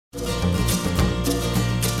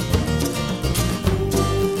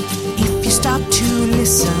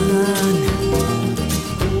listen,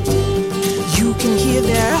 you can hear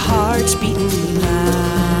their hearts beating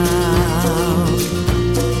loud.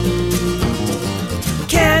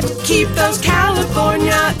 Can't keep those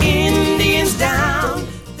California Indians down.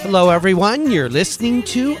 Hello, everyone. You're listening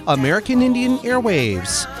to American Indian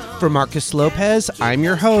Airwaves. For Marcus Lopez, I'm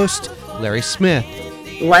your host, Larry Smith.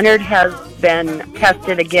 Leonard has been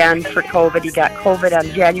tested again for COVID. He got COVID on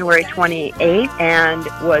January 28th and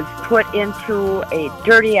was put into a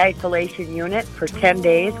dirty isolation unit for 10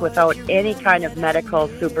 days without any kind of medical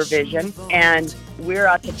supervision. And we're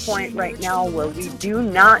at the point right now where we do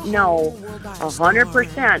not know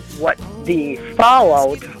 100% what the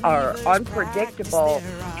fallout or unpredictable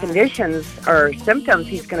conditions or symptoms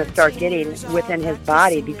he's going to start getting within his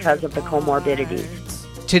body because of the comorbidities.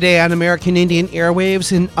 Today on American Indian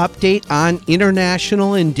Airwaves, an update on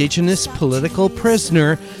international indigenous political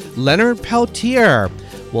prisoner Leonard Peltier.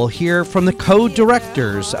 We'll hear from the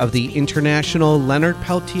co-directors of the International Leonard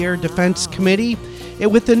Peltier Defense Committee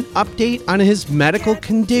with an update on his medical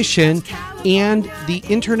condition and the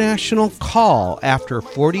international call after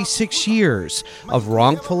 46 years of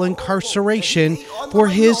wrongful incarceration for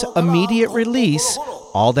his immediate release.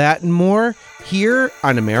 All that and more here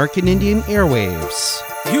on American Indian Airwaves.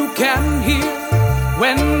 You can hear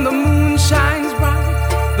when the moon shines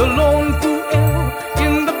bright, the lone pu'el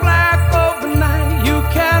in the black of the night. You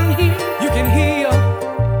can hear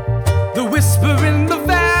the whisper in the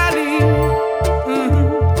valley.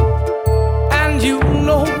 And you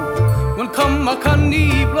know when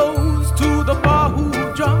Kamakani blows to the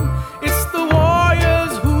Bahu drum, it's the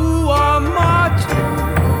warriors who are marching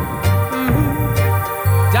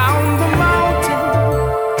down the mountain,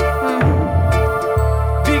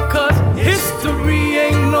 because history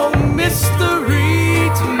ain't no mystery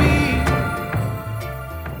to me.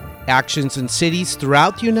 Actions in cities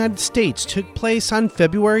throughout the United States took place on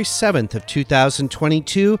February 7th of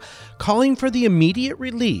 2022, calling for the immediate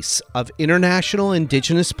release of international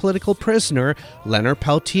indigenous political prisoner Leonard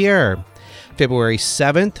Peltier. February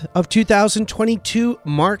 7th of 2022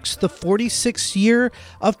 marks the 46th year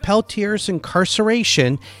of Peltier's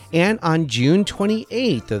incarceration, and on June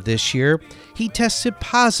 28th of this year, he tested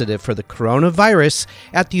positive for the coronavirus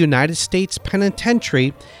at the United States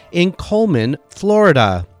Penitentiary in Coleman,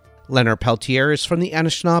 Florida. Leonard Peltier is from the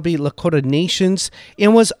Anishinaabe Lakota Nations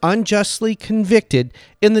and was unjustly convicted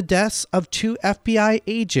in the deaths of two FBI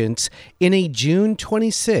agents in a June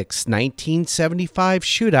 26, 1975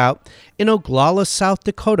 shootout in Oglala, South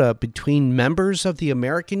Dakota between members of the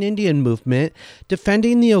American Indian Movement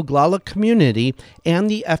defending the Oglala community and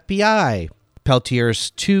the FBI.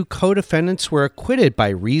 Peltier's two co-defendants were acquitted by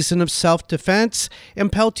reason of self-defense,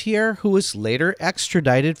 and Peltier, who was later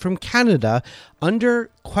extradited from Canada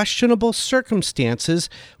under questionable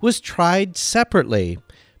circumstances, was tried separately.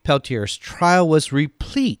 Peltier's trial was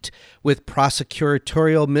replete with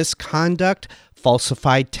prosecutorial misconduct,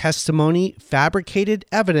 falsified testimony, fabricated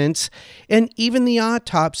evidence, and even the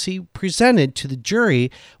autopsy presented to the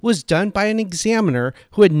jury was done by an examiner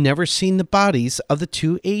who had never seen the bodies of the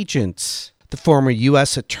two agents. The former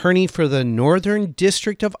U.S. Attorney for the Northern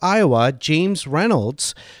District of Iowa, James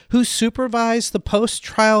Reynolds, who supervised the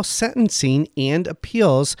post-trial sentencing and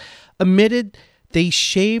appeals, admitted they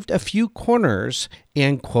shaved a few corners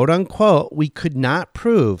and, quote-unquote, we could not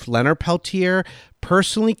prove Leonard Peltier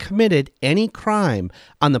personally committed any crime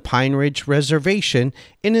on the Pine Ridge Reservation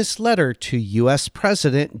in his letter to U.S.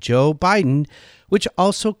 President Joe Biden, which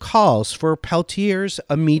also calls for Peltier's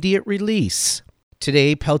immediate release.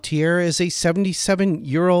 Today, Peltier is a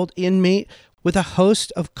 77-year-old inmate with a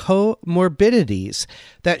host of comorbidities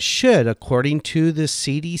that should, according to the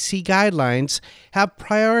CDC guidelines, have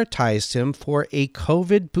prioritized him for a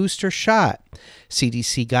COVID booster shot.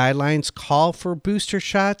 CDC guidelines call for booster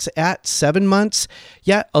shots at 7 months,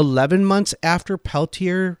 yet 11 months after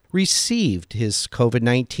Peltier received his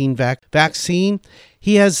COVID-19 vaccine,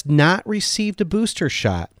 he has not received a booster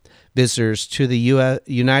shot. Visitors to the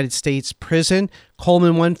United States prison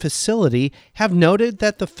Coleman 1 facility have noted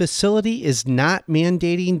that the facility is not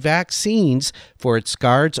mandating vaccines for its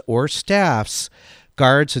guards or staffs.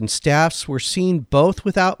 Guards and staffs were seen both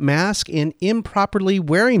without mask and improperly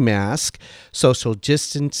wearing masks. Social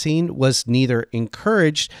distancing was neither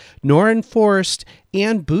encouraged nor enforced,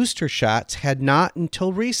 and booster shots had not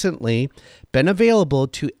until recently been available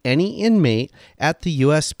to any inmate at the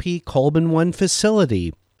USP Coleman 1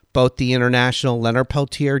 facility. Both the International Leonard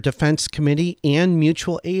Peltier Defense Committee and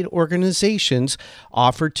mutual aid organizations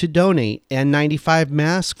offered to donate N95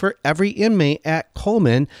 masks for every inmate at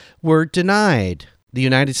Coleman were denied. The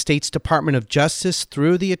United States Department of Justice,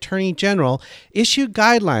 through the Attorney General, issued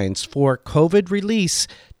guidelines for COVID release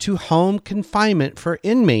to home confinement for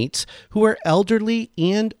inmates who are elderly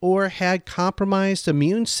and or had compromised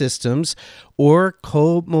immune systems or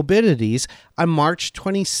comorbidities on March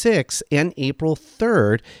 26 and April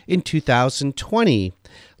 3rd in 2020.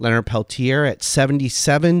 Leonard Peltier, at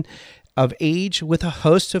 77 of age, with a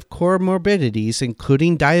host of comorbidities,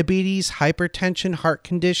 including diabetes, hypertension, heart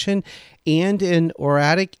condition, and an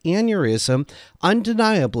aortic aneurysm,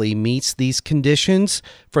 undeniably meets these conditions.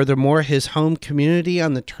 Furthermore, his home community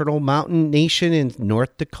on the Turtle Mountain Nation in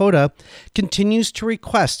North Dakota continues to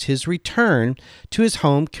request his return to his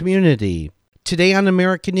home community. Today on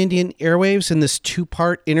American Indian Airwaves, in this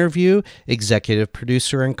two-part interview, executive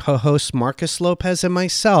producer and co-host Marcus Lopez and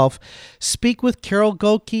myself speak with Carol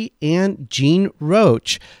Gohlke and Jean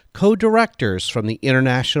Roach, co-directors from the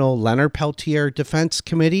International Leonard Peltier Defense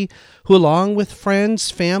Committee, who, along with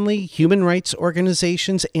friends, family, human rights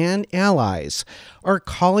organizations, and allies, are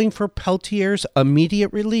calling for Peltier's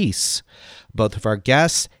immediate release. Both of our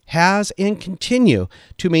guests has and continue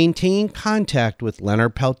to maintain contact with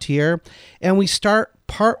Leonard Peltier, and we start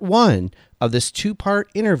part one of this two-part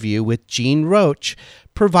interview with Jean Roach,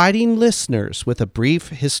 providing listeners with a brief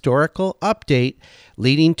historical update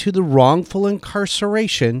leading to the wrongful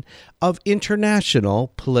incarceration of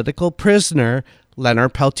international political prisoner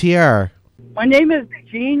Leonard Peltier. My name is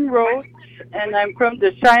Jean Roach, and I'm from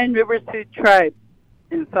the Cheyenne River Sioux Tribe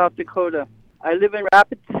in South Dakota. I live in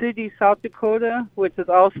Rapid City, South Dakota, which is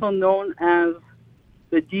also known as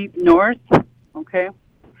the Deep North, okay?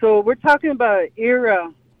 So we're talking about an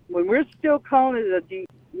era when we're still calling it the Deep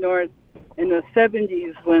North in the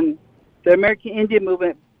 70s, when the American Indian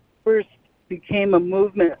movement first became a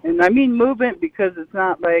movement. And I mean movement because it's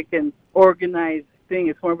not like an organized thing.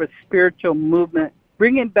 It's more of a spiritual movement,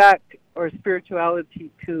 bringing back our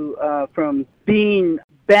spirituality to from being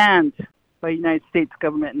banned by the United States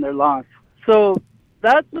government and their laws. So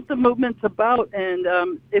that's what the movement's about.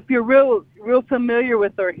 And if you're real familiar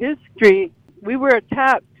with our history, we were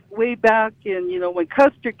attacked way back in, when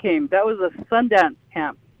Custer came. That was a Sundance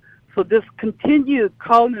camp. So this continued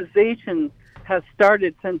colonization has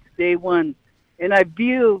started since day one. And I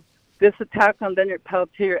view this attack on Leonard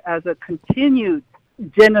Peltier as a continued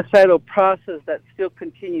genocidal process that still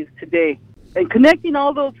continues today. And connecting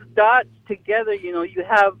all those dots together, you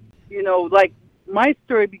have, like, my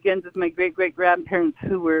story begins with my great-great-grandparents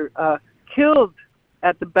who were killed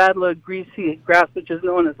at the Battle of Greasy Grass, which is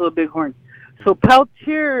known as Little Bighorn. So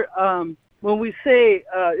Peltier, when we say,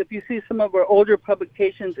 if you see some of our older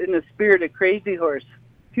publications, In the Spirit of Crazy Horse,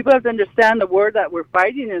 people have to understand the war that we're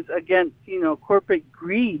fighting is against, corporate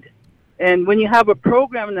greed. And when you have a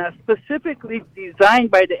program that's specifically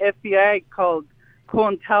designed by the FBI called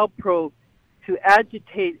COINTELPRO to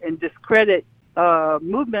agitate and discredit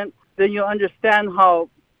movements, then you'll understand how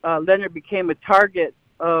Leonard became a target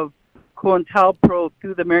of COINTELPRO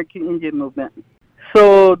through the American Indian movement.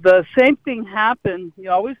 So the same thing happened.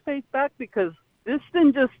 You always face back because this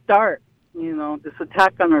didn't just start, this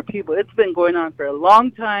attack on our people. It's been going on for a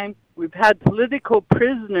long time. We've had political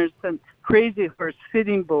prisoners since Crazy Horse,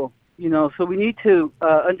 Sitting Bull, so we need to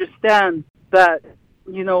understand that,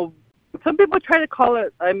 some people try to call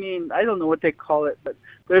it, I don't know what they call it, but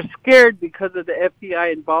they're scared because of the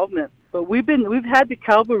FBI involvement. But we've had the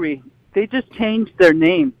cavalry. They just changed their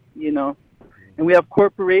name, And we have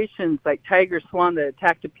corporations like Tiger Swan that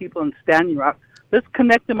attacked the people in Standing Rock. Let's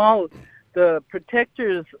connect them all. The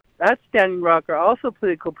protectors at Standing Rock are also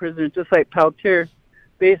political prisoners, just like Peltier,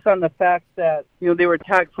 based on the fact that, they were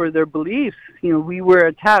attacked for their beliefs. We were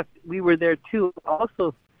attacked. We were there too,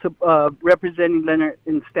 also representing Leonard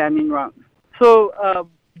in Standing Rock. So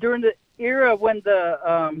during the era when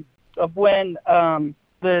the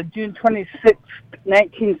June 26,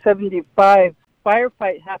 1975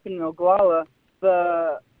 firefight happened in Oglala,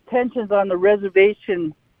 the tensions on the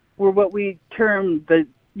reservation were what we termed the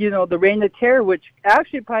Reign of Terror, which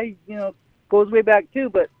actually probably, goes way back too,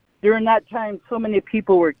 but during that time, so many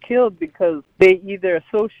people were killed because they either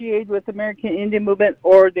associated with the American Indian movement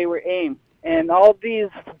or they were AIM. And all these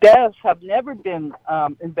deaths have never been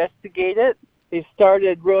investigated. They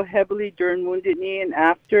started real heavily during Wounded Knee and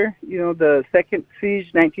after, the second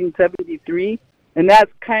siege, 1973. And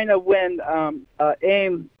that's kind of when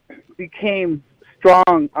AIM became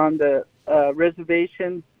strong on the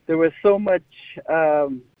reservation. There was so much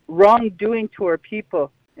wrongdoing to our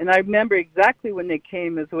people. And I remember exactly when they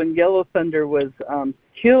came is when Yellow Thunder was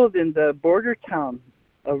killed in the border town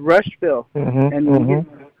of Rushville. That's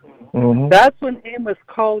when AIM was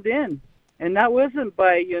called in. And that wasn't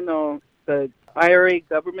by, the IRA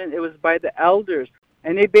government. It was by the elders.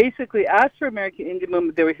 And they basically asked for American Indian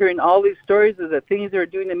women. They were hearing all these stories of the things they were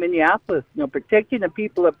doing in Minneapolis, protecting the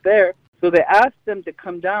people up there. So they asked them to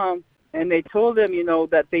come down, and they told them,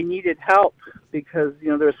 that they needed help because,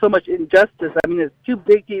 there was so much injustice. I mean, it's too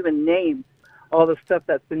big to even name all the stuff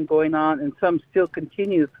that's been going on, and some still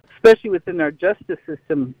continues, especially within our justice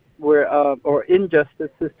system or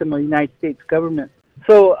injustice system of the United States government.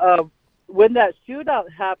 So when that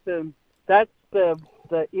shootout happened, that's the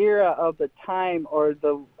era of the time, or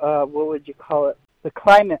the what would you call it, the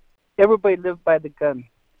climate. Everybody lived by the gun,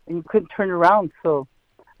 and you couldn't turn around. So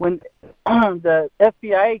when the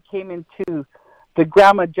FBI came into the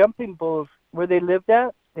Grandma Jumping Bulls where they lived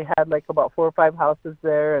at, they had like about 4 or 5 houses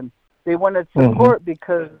there, and they wanted support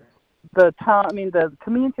because the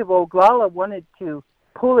community of Oglala wanted to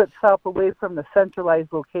pull itself away from the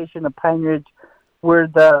centralized location of Pine Ridge, where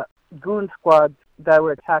the goon squads that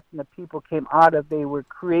were attacking the people came out of. They were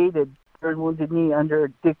created during Wounded Knee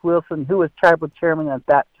under Dick Wilson, who was tribal chairman at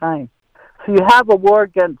that time. So you have a war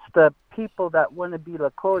against the people that want to be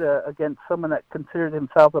Lakota against someone that considered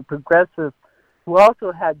himself a progressive, who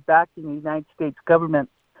also had backing the United States government,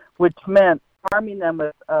 which meant arming them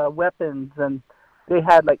with weapons, and they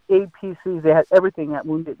had like APCs, they had everything at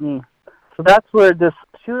Wounded Knee. So that's where this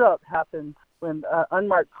shootout happened, when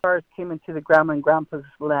unmarked cars came into the Grandma and Grandpa's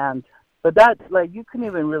land. But that, you couldn't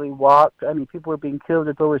even really walk. I mean, people were being killed.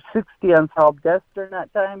 There's over 60 unsolved deaths during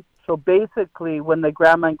that time. So basically, when the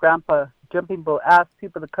Grandma and Grandpa Jumping Bull asked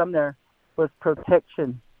people to come there, was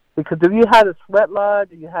protection. Because if you had a sweat lodge,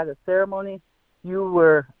 if you had a ceremony, you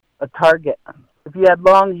were a target. If you had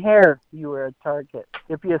long hair, you were a target.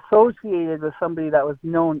 If you associated with somebody that was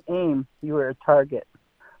known AIM, you were a target.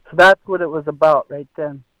 So that's what it was about right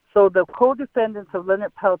then. So the co-defendants of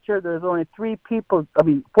Leonard Peltier, there's only 4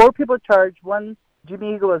 people charged. One,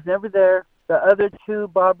 Jimmy Eagle, was never there. The other 2,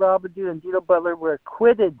 Bob Robidoux and Dino Butler, were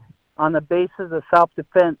acquitted on the basis of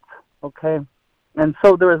self-defense, okay? And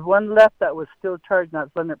so there was one left that was still charged, and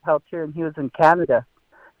that's Leonard Peltier, and he was in Canada.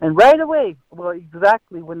 And right away,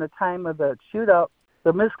 exactly when the time of the shootout,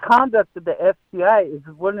 the misconduct of the FBI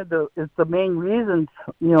is the main reasons,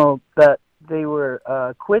 that they were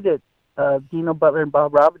acquitted. Dino Butler and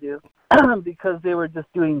Bob Robidoux, because they were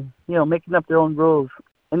just doing, making up their own rules.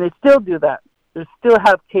 And they still do that. They still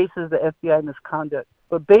have cases of the FBI misconduct.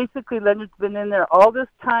 But basically, Leonard's been in there all this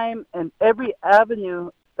time, and every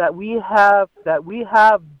avenue that we have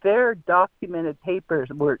their documented papers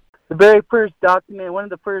were the very first document, one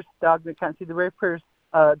of the first documents, the very first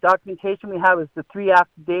documentation we have is the 3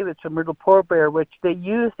 affidavits from Myrtle Portbear, which they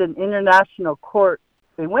used in international court.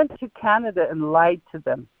 They went to Canada and lied to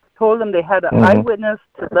them. Told them they had an eyewitness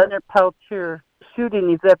to Leonard Peltier shooting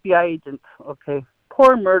these FBI agents. Okay,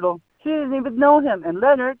 poor Myrtle. She didn't even know him. And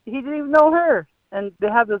Leonard, he didn't even know her. And they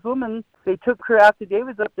have this woman, they took her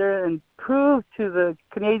affidavits up there and proved to the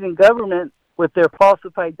Canadian government with their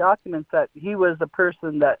falsified documents that he was the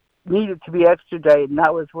person that needed to be extradited. And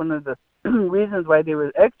that was one of the reasons why they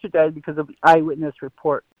were extradited, because of the eyewitness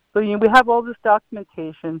report. So, we have all this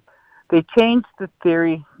documentation. They changed the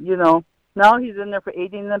theory, Now he's in there for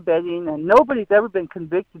aiding and abetting, and nobody's ever been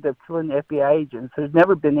convicted of killing FBI agents. There's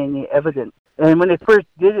never been any evidence. And when they first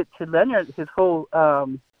did it to Leonard, his whole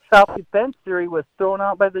self-defense theory was thrown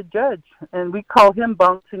out by the judge. And we call him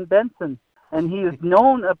Bouncing Benson. And he is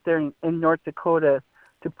known up there in North Dakota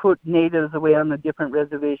to put natives away on a different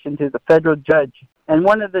reservation to the federal judge. And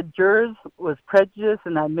one of the jurors was prejudiced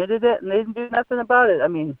and admitted it, and they didn't do nothing about it. I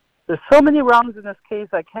mean, there's so many wrongs in this case,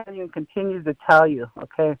 I can't even continue to tell you,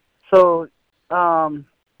 okay? So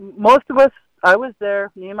most of us, I was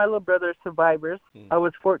there, me and my little brother are survivors. I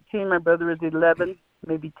was 14, my brother was 11,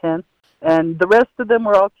 maybe 10. And the rest of them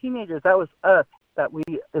were all teenagers. That was us, that we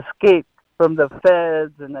escaped from the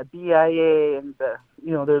feds and the BIA and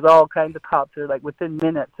there's all kinds of cops there, like within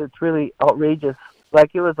minutes. It's really outrageous.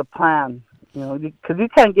 Like it was a plan, because you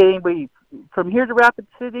can't get anybody from here to Rapid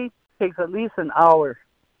City. It takes at least an hour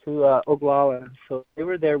to Oglala. So they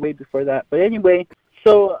were there way before that. But anyway,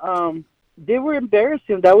 so they were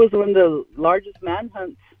embarrassing. That was one of the largest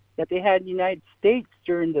manhunts that they had in the United States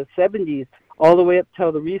during the 70s, all the way up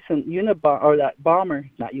till the recent that bomber,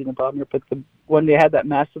 not Unabomber, but the one they had that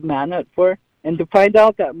massive manhunt for. And to find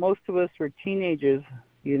out that most of us were teenagers,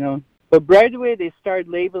 But right away they started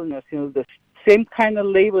labeling us, the same kind of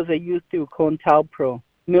labels they used to COINTELPRO,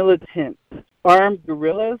 militant, armed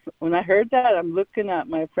guerrillas. When I heard that, I'm looking at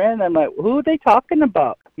my friend, I'm like, who are they talking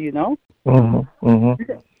about, We don't know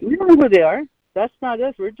who they are. That's not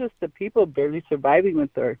us. We're just the people barely surviving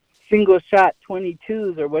with our single-shot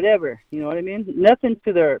 22s or whatever. You know what I mean? Nothing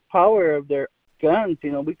to their power of their guns.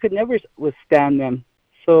 We could never withstand them.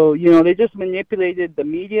 So, they just manipulated the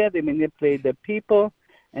media, they manipulated the people,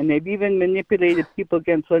 and they've even manipulated people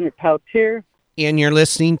against Leonard Peltier. And you're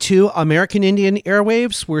listening to American Indian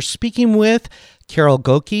Airwaves. We're speaking with Carol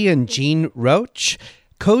Gokey and Jean Roach,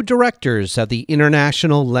 co-directors of the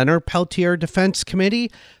International Leonard Peltier Defense Committee.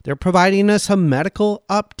 They're providing us a medical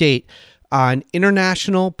update on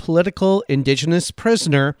international political indigenous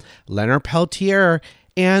prisoner Leonard Peltier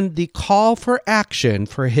and the call for action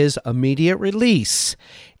for his immediate release.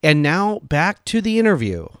 And now back to the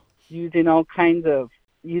interview. Using all kinds of,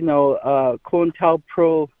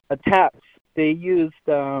 COINTELPRO attacks. They used,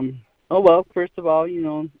 first of all,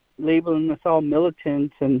 labeling us all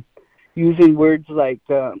militants and using words like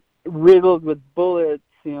riddled with bullets,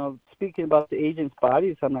 speaking about the agents'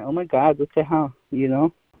 bodies. I'm like, oh my God, what the hell,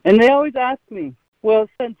 And they always ask me, well,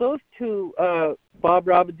 since those two, Bob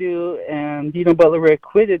Robidoux and Dino Butler, were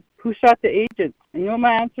acquitted, who shot the agents? And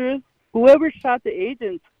my answer is, whoever shot the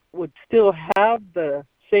agents would still have the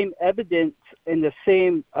same evidence and the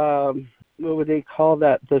same, what would they call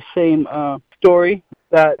that, the same story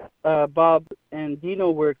that Bob and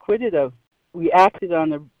Dino were acquitted of. We acted on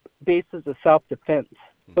the basis of self-defense.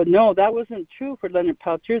 But no, that wasn't true for Leonard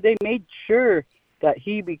Peltier. They made sure that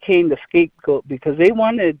he became the scapegoat because they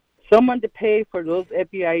wanted someone to pay for those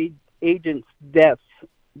FBI agents' deaths,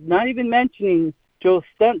 not even mentioning Joe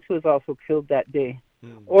Stuntz, who was also killed that day,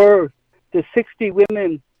 or the 60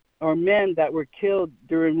 women or men that were killed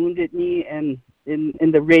during Wounded Knee and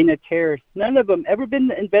in the Reign of Terror. None of them ever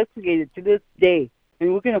been investigated to this day.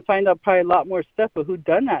 And we're going to find out probably a lot more stuff of who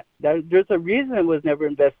done that. There's a reason it was never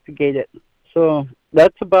investigated. So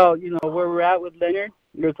that's about, where we're at with Leonard.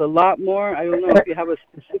 There's a lot more. I don't know if you have a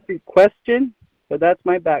specific question, but that's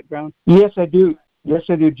my background. Yes, I do. Yes,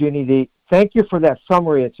 I do, Jeannie. Thank you for that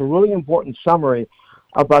summary. It's a really important summary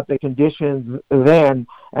about the conditions then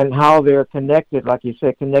and how they're connected, like you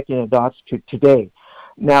said, connecting the dots to today.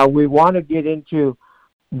 Now, we want to get into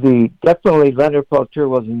definitely Leonard Peltier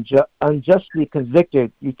was unjustly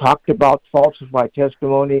convicted. You talked about falsified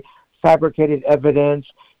testimony, fabricated evidence,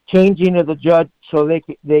 changing of the judge so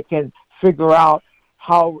they can figure out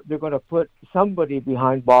how they're going to put somebody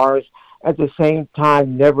behind bars, at the same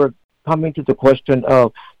time never coming to the question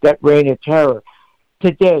of that Reign of Terror.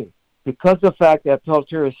 Today, because of the fact that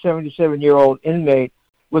Peltier is a 77-year-old inmate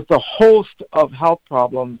with a host of health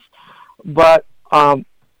problems, but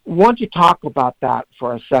why don't you talk about that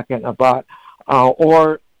for a second,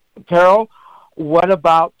 or Carol, what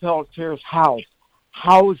about Peltier's health?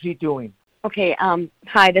 How is he doing? Okay,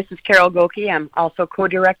 hi, this is Carol Gokey. I'm also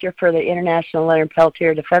co-director for the International Leonard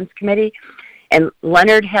Peltier Defense Committee, and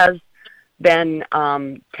Leonard has been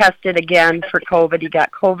tested again for COVID. He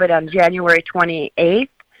got COVID on January 28th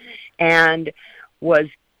and was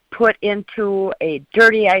put into a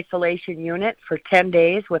dirty isolation unit for 10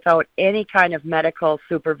 days without any kind of medical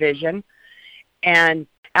supervision. And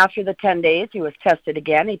after the 10 days, he was tested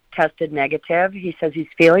again. He tested negative. He says he's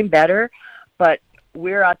feeling better, but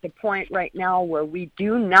we're at the point right now where we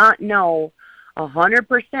do not know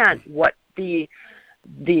 100% what the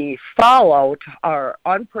fallout or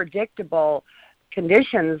unpredictable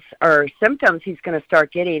conditions or symptoms he's going to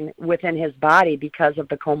start getting within his body because of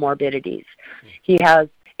the comorbidities. He has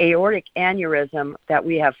aortic aneurysm that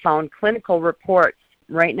we have found clinical reports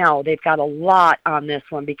right now. They've got a lot on this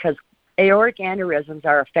one because aortic aneurysms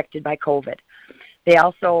are affected by COVID. They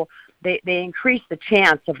also, they increase the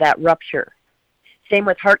chance of that rupture. Same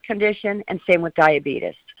with heart condition and same with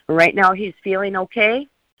diabetes. Right now he's feeling okay,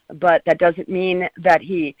 but that doesn't mean that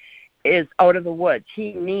he is out of the woods.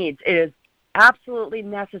 It is absolutely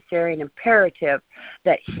necessary and imperative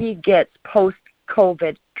that he gets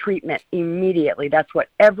post-COVID treatment immediately. That's what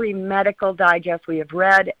every medical digest we have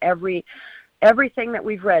read, everything that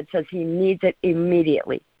we've read says he needs it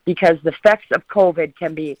immediately because the effects of COVID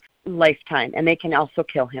can be lifetime and they can also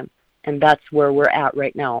kill him. And that's where we're at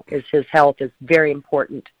right now, is his health is very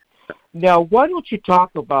important. Now, why don't you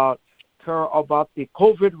talk about, Carol, about the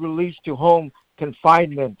COVID release to home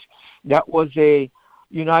confinement? That was a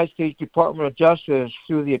United States Department of Justice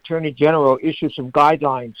through the Attorney General issued some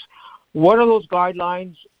guidelines. What are those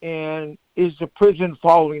guidelines, and is the prison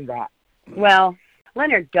following that? Well,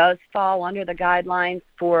 Leonard does fall under the guidelines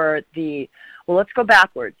for let's go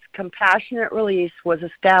backwards. Compassionate release was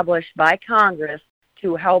established by Congress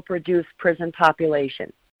to help reduce prison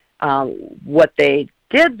population. What they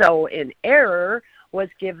did, though, in error, was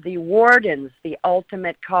give the wardens the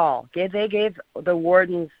ultimate call. They gave the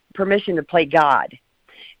wardens permission to play God.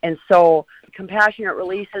 And so compassionate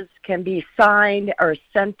releases can be signed or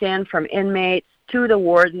sent in from inmates to the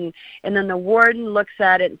warden, and then the warden looks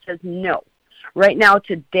at it and says no. Right now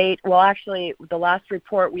to date, well, actually, the last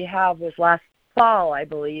report we have was last fall, I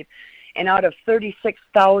believe, and out of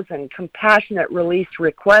 36,000 compassionate release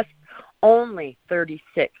requests, only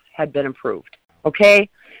 36 had been approved. Okay?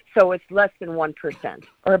 So it's less than 1%,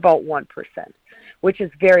 or about 1%, which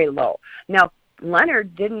is very low. Now,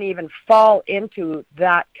 Leonard didn't even fall into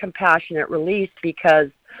that compassionate release because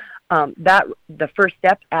the First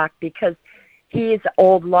Step Act, because he's an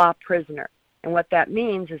old law prisoner. And what that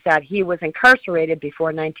means is that he was incarcerated before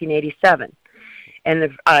 1987. And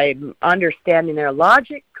if I'm understanding their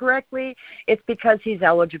logic correctly, it's because he's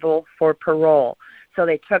eligible for parole. So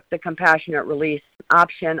they took the compassionate release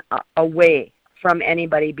option away from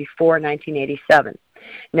anybody before 1987.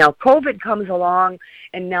 Now, COVID comes along,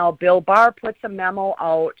 and now Bill Barr puts a memo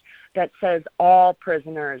out that says all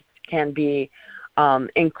prisoners can be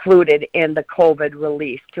included in the COVID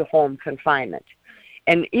release to home confinement.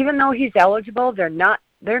 And even though he's eligible, they're not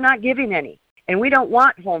giving any. And we don't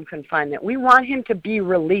want home confinement. We want him to be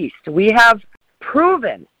released. We have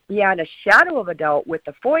proven beyond a shadow of a doubt with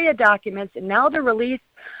the FOIA documents and now the release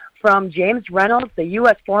from James Reynolds, the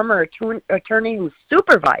U.S. former attorney who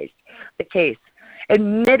supervised the case,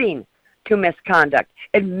 admitting to misconduct,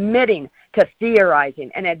 admitting to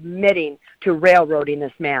theorizing, and admitting to railroading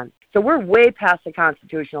this man. So we're way past the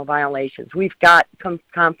constitutional violations. We've got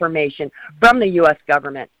confirmation from the U.S.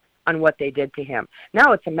 government on what they did to him.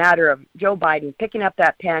 Now it's a matter of Joe Biden picking up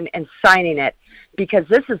that pen and signing it because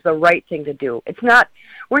this is the right thing to do.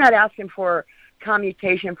 We're not asking for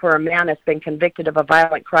commutation for a man that's been convicted of a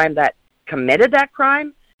violent crime that committed that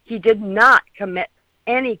crime. He did not commit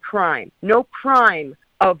any crime. No crime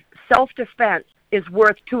of self-defense is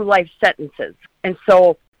worth 2 life sentences. And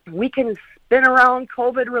so we can spin around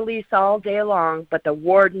COVID release all day long, but the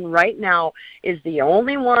warden right now is the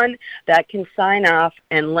only one that can sign off,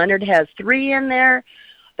 and Leonard has 3 in there.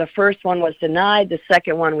 The first one was denied, the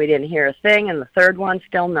second one we didn't hear a thing, and the third one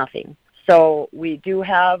still nothing. So we do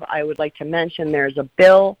have, I would like to mention, there's a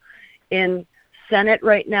bill in Senate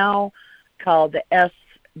right now called the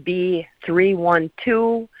SB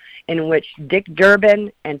 312, in which Dick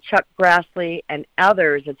Durbin and Chuck Grassley and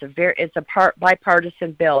others, it's a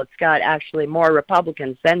bipartisan bill. It's got actually more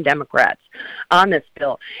Republicans than Democrats on this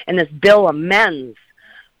bill. And this bill amends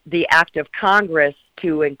the act of Congress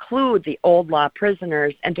to include the old law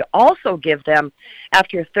prisoners and to also give them,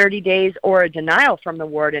 after 30 days or a denial from the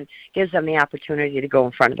warden, gives them the opportunity to go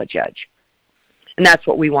in front of a judge. And that's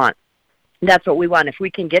what we want. That's what we want. If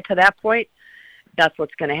we can get to that point, that's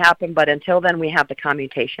what's going to happen. But until then, we have the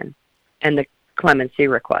commutation and the clemency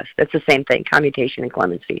request. It's the same thing, commutation and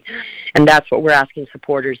clemency. And that's what we're asking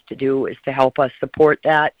supporters to do, is to help us support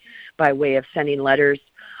that by way of sending letters,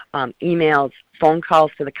 emails, phone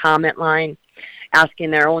calls to the comment line,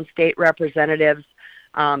 asking their own state representatives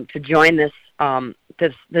to join this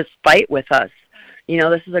fight with us. You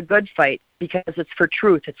know, this is a good fight because it's for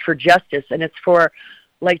truth, it's for justice, and it's for,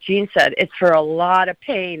 like Jean said, it's for a lot of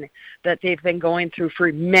pain that they've been going through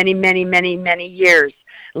for many, many, many, many years.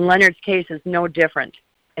 Leonard's case is no different.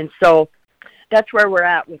 And so that's where we're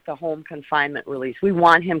at with the home confinement release. We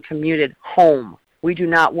want him commuted home. We do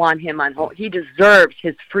not want him on home. He deserves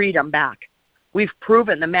his freedom back. We've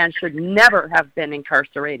proven the man should never have been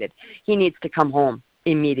incarcerated. He needs to come home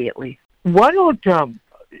immediately. Why don't,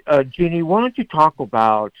 Jeannie, why don't you talk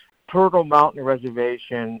about Turtle Mountain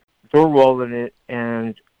Reservation, their role in it,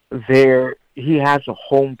 and there he has a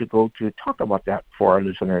home to go to. Talk about that for our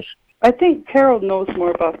listeners. I think Carol knows more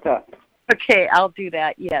about that. Okay, I'll do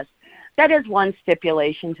that, yes. That is one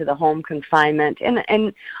stipulation to the home confinement.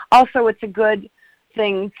 And also it's a good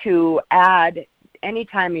thing to add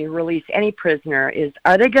anytime you release any prisoner is,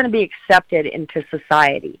 are they going to be accepted into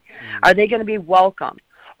society? Are they going to be welcome?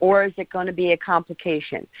 Or is it going to be a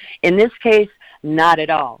complication? In this case, not at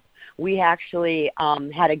all. We actually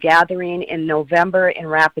had a gathering in November in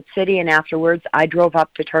Rapid City, and afterwards I drove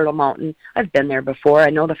up to Turtle Mountain. I've been there before. I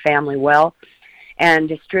know the family well, and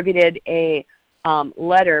distributed a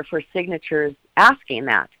letter for signatures asking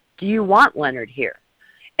that. Do you want Leonard here?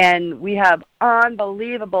 And we have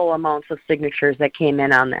unbelievable amounts of signatures that came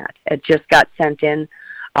in on that. It just got sent in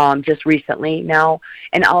just recently now,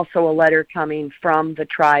 and also a letter coming from the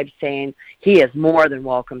tribe saying he is more than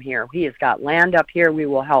welcome here. He has got land up here. We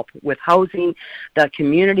will help with housing. The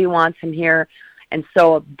community wants him here. And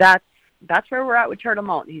so that's where we're at with Turtle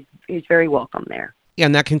Mountain. He's very welcome there.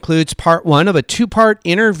 And that concludes part one of a two-part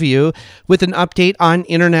interview with an update on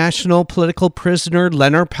international political prisoner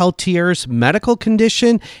Leonard Peltier's medical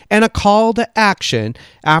condition and a call to action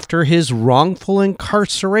after his wrongful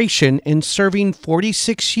incarceration and serving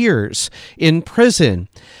 46 years in prison.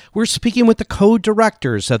 We're speaking with the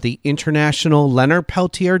co-directors of the International Leonard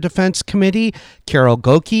Peltier Defense Committee, Carol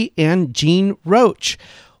Gokey and Jean Roach.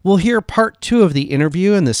 We'll hear part two of the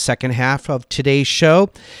interview in the second half of today's show,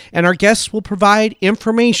 and our guests will provide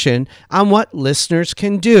information on what listeners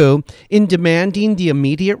can do in demanding the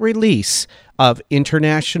immediate release of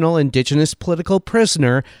international Indigenous political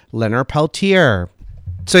prisoner Leonard Peltier.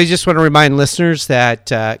 So I just want to remind listeners that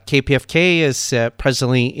KPFK is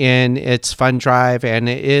presently in its fund drive, and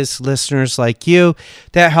it is listeners like you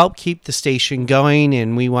that help keep the station going,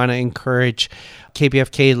 and we want to encourage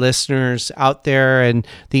KPFK listeners out there and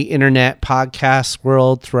the internet podcast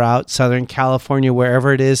world throughout Southern California,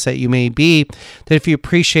 wherever it is that you may be, that if you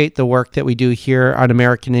appreciate the work that we do here on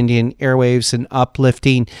American Indian Airwaves and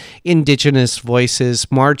uplifting Indigenous voices,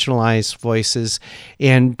 marginalized voices,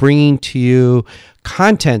 and bringing to you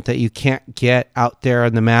content that you can't get out there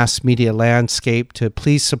in the mass media landscape, to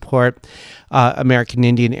please support American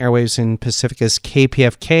Indian Airwaves and Pacifica's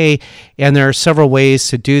KPFK. And there are several ways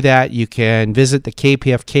to do that. You can visit the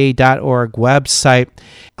kpfk.org website,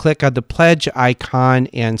 click on the pledge icon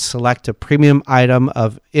and select a premium item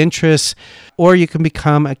of interest, or you can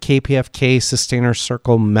become a KPFK Sustainer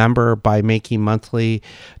Circle member by making monthly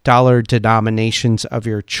dollar denominations of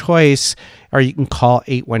your choice, or you can call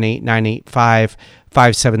 818-985-5735,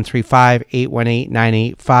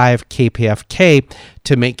 818-985-KPFK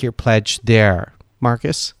to make your pledge there.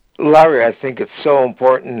 Marcus? Larry, I think it's so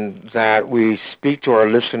important that we speak to our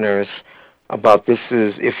listeners about this.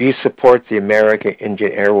 Is if you support the American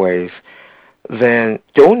Indian Airways, then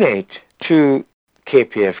donate to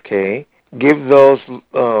KPFK. Give those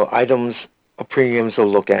items premiums a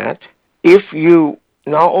look at. If you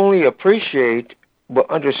not only appreciate but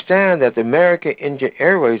understand that the American Indian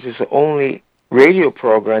Airways is the only radio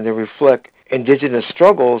program that reflect Indigenous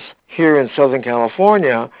struggles here in Southern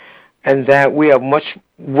California, and that we have much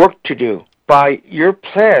work to do. By your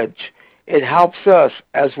pledge, it helps us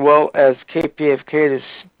as well as KPFK,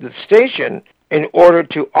 the station, in order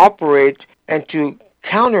to operate and to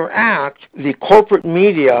counteract the corporate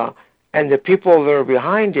media and the people that are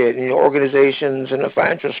behind it, and the organizations and the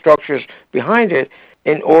financial structures behind it,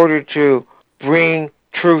 in order to bring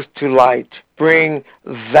truth to light, bring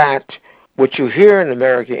that which you hear in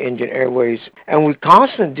American Indian Airways. And we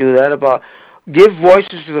constantly do that about give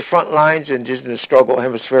voices to the front lines of Indigenous struggle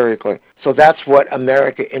hemispherically. So that's what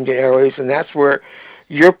American Indian Airways, and that's where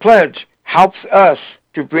your pledge helps us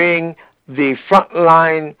to bring the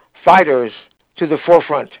frontline fighters to the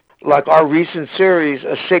forefront. Like our recent series,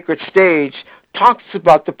 A Sacred Stage, talks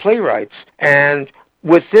about the playwrights. And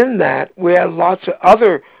within that, we have lots of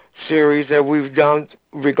other series that we've done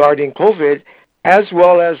regarding COVID, as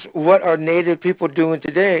well as what are Native people doing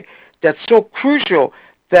today that's so crucial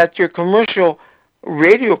that your commercial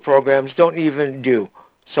radio programs don't even do.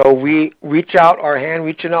 So we reaching out our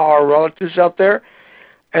relatives out there,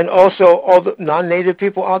 and also all the non-Native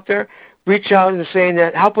people out there, reach out and saying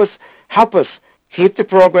that help us keep the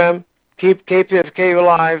program, keep KPFK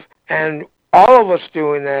alive, and all of us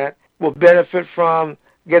doing that will benefit from,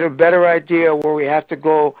 get a better idea where we have to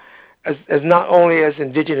go as not only as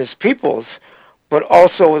Indigenous peoples, but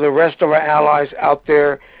also with the rest of our allies out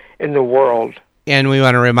there in the world. And we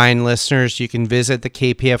want to remind listeners, you can visit the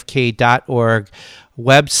kpfk.org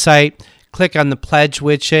website, click on the pledge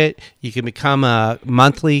widget. You can become a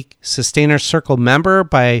monthly Sustainer Circle member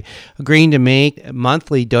by agreeing to make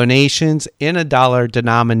monthly donations in a dollar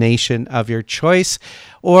denomination of your choice.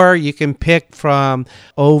 Or you can pick from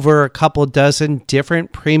over a couple dozen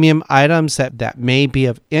different premium items that may be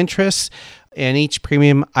of interest. And each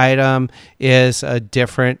premium item is a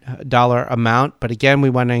different dollar amount. But again, we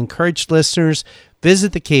want to encourage listeners,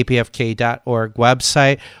 visit the kpfk.org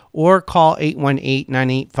website or call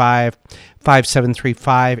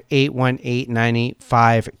 818-985-5735,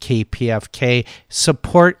 818-985-KPFK.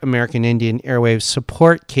 Support American Indian Airwaves,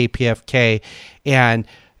 support KPFK, and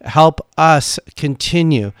help us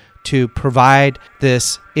continue to provide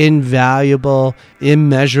this invaluable,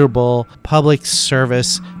 immeasurable public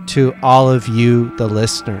service to all of you, the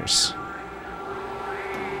listeners.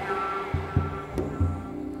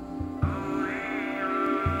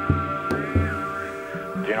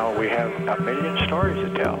 You know, we have a million stories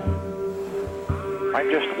to tell.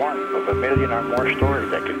 I'm just one of a million or more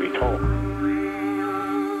stories that can be told.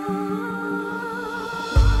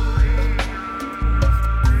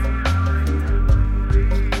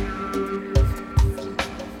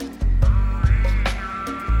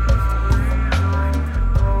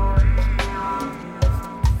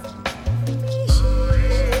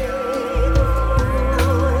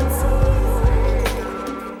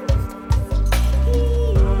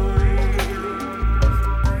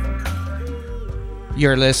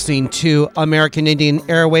 You're listening to American Indian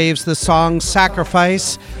Airwaves, the song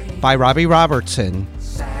Sacrifice by Robbie Robertson.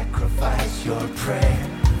 Sacrifice your prayer.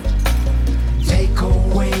 Take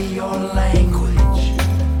away your language.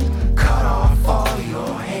 Cut off all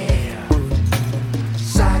your hair.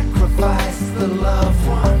 Sacrifice the loved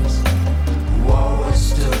ones who always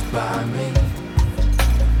stood by me.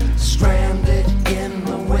 Stranded in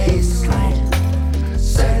the wasteland.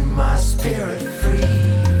 Set my spirit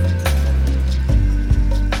free.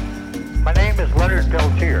 My name is Leonard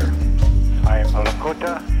Peltier. I am a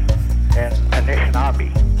Lakota and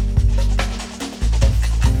Anishinaabe.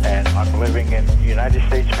 And I'm living in the United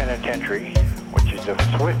States Penitentiary, which is the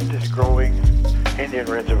swiftest growing Indian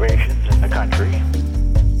reservations in the country.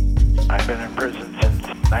 I've been in prison since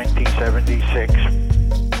 1976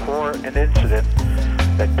 for an incident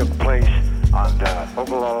that took place on the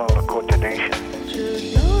Oglala Lakota Nation.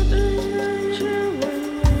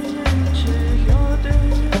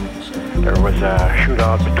 There was a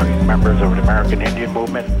shootout between members of the American Indian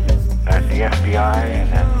Movement and the FBI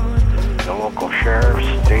and then the local sheriffs,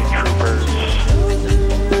 state troopers.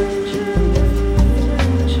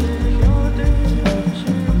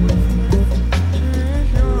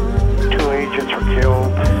 Two agents were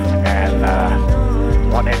killed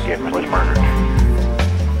and one Indian was murdered.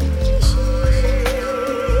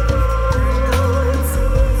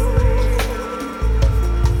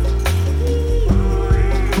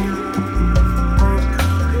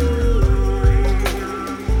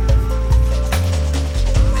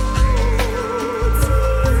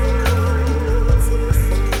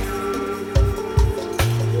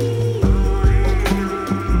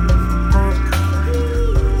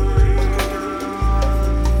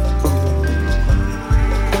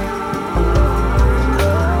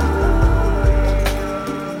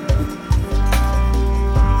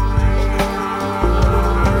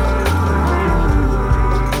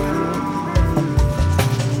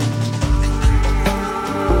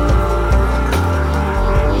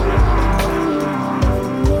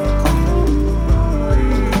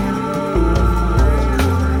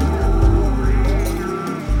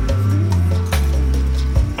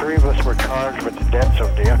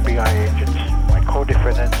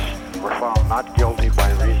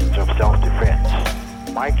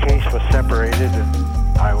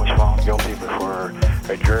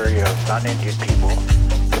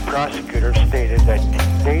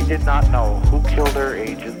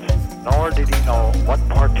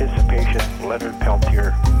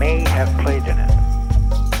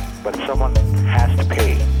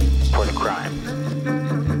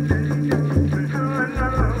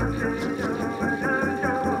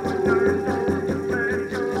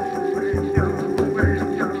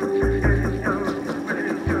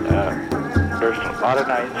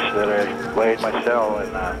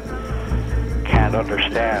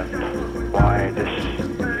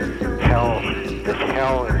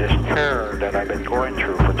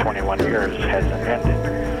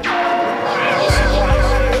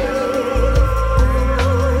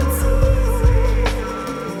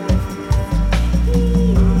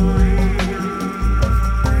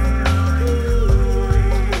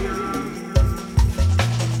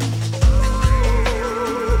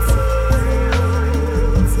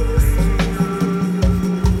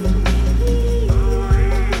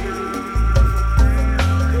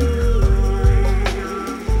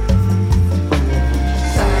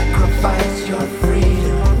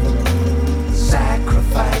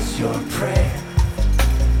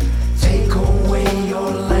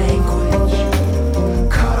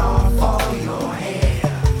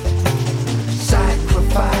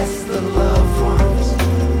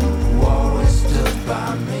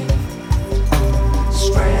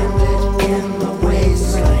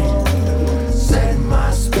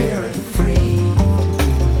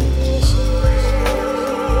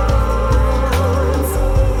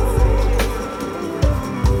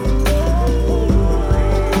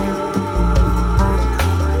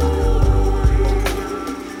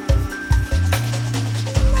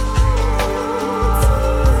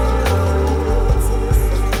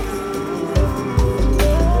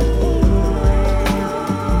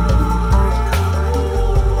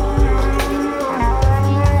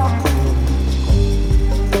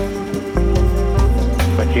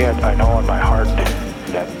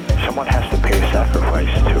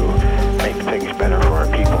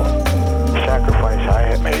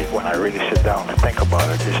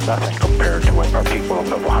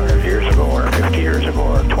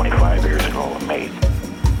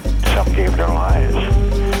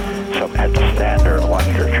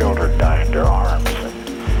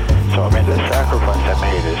 So I mean, the sacrifice I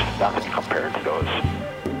made is nothing compared to those.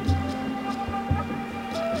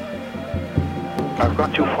 I've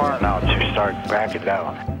gone too far now to start backing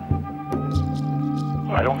down.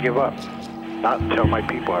 I don't give up. Not until my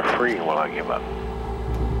people are free will I give up.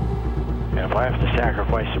 And if I have to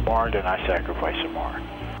sacrifice some more, then I sacrifice some more.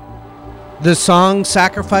 The song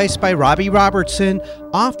Sacrifice by Robbie Robertson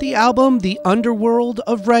off the album The Underworld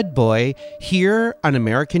of Red Boy here on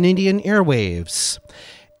American Indian Airwaves.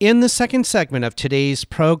 In the second segment of today's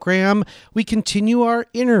program, we continue our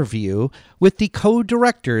interview with the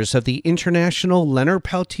co-directors of the International Leonard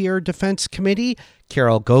Peltier Defense Committee,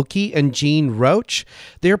 Carol Gohlke and Jean Roach.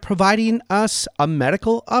 They're providing us a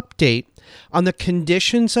medical update on the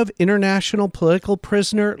conditions of international political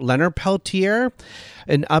prisoner Leonard Peltier,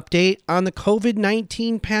 an update on the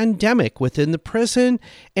COVID-19 pandemic within the prison,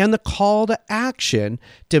 and the call to action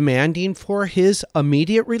demanding for his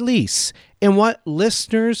immediate release and what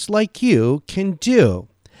listeners like you can do.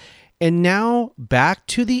 And now back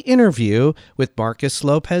to the interview with Marcus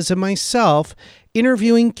Lopez and myself,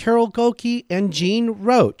 interviewing Carol Gohlke and Jean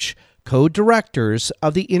Roach, co-directors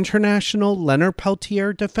of the International Leonard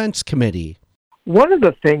Peltier Defense Committee. One of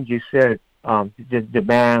the things you said, the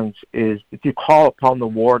demands, is if you call upon the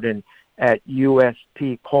warden at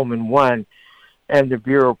USP Coleman 1 and the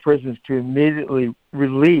Bureau of Prisons to immediately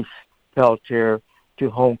release Peltier to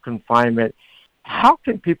home confinement. How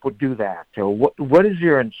can people do that? So what is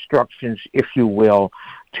your instructions, if you will,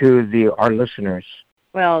 to our listeners?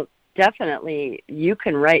 Well, definitely you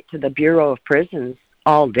can write to the Bureau of Prisons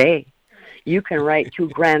all day. You can write to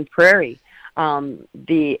Grand Prairie,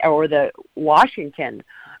 the Washington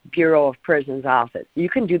Bureau of Prisons office. You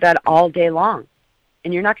can do that all day long,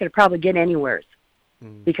 and you're not going to probably get anywhere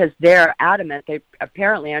because they're adamant. They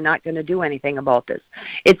apparently are not going to do anything about this.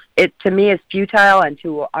 It to me is futile, and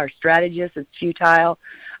to our strategists, it's futile.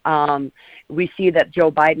 We see that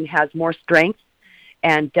Joe Biden has more strength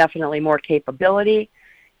and definitely more capability,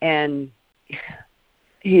 and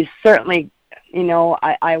he's certainly,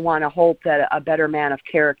 I want to hope that a better man of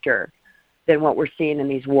character than what we're seeing in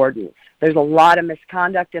these wardens. There's a lot of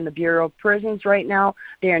misconduct in the Bureau of Prisons right now.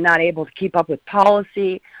 They are not able to keep up with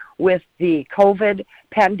policy with the COVID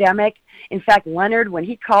pandemic. In fact, Leonard, when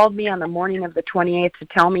he called me on the morning of the 28th to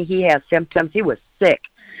tell me he has symptoms, he was sick.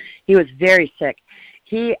 He was very sick.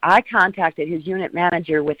 I contacted his unit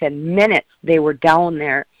manager. Within minutes, they were down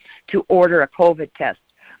there to order a COVID test.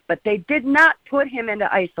 But they did not put him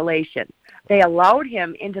into isolation. They allowed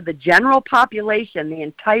him into the general population the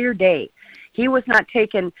entire day. He was not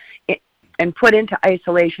taken and put into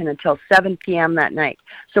isolation until 7 p.m. that night.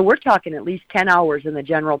 So we're talking at least 10 hours in the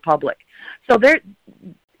general public. So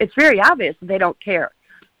it's very obvious they don't care.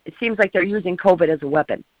 It seems like they're using COVID as a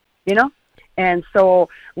weapon, And so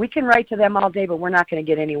we can write to them all day, but we're not going to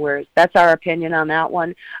get anywhere. That's our opinion on that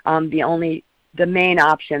one. The main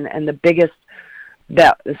option and the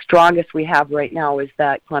strongest we have right now is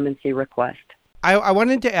that clemency request. I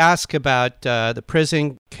wanted to ask about the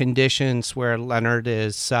prison conditions where Leonard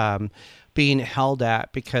is being held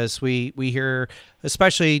at, because we hear,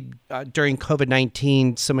 especially during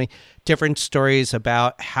COVID-19, so many different stories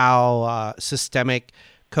about how systemic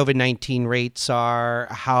COVID-19 rates are,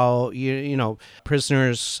 how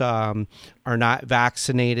prisoners are not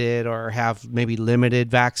vaccinated or have maybe limited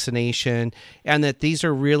vaccination, and that these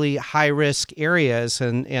are really high-risk areas,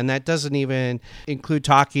 and that doesn't even include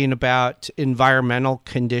talking about environmental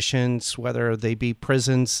conditions, whether they be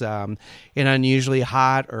prisons in unusually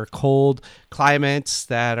hot or cold climates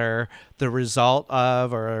that are the result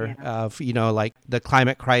of like the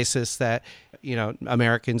climate crisis that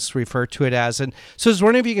Americans refer to it as. And so I was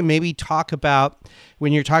wondering if you can maybe talk about,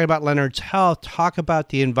 when you're talking about Leonard's health, talk about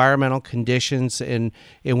the environmental conditions in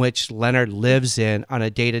which Leonard lives in on a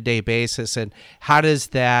day-to-day basis, and how does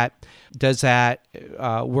that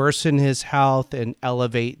worsen his health and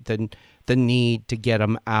elevate the need to get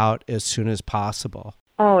him out as soon as possible?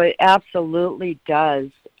 Oh, it absolutely does.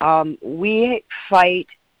 We fight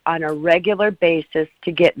on a regular basis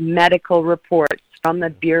to get medical reports from the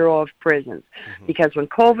Bureau of Prisons, because when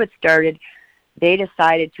COVID started, they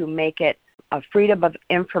decided to make it a Freedom of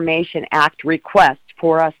Information Act request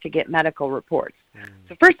for us to get medical reports.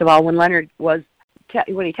 So first of all, when Leonard when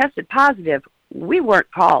he tested positive, we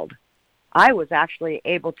weren't called. I was actually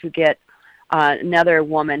able to get another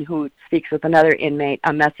woman who speaks with another inmate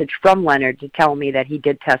a message from Leonard to tell me that he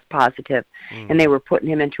did test positive, and they were putting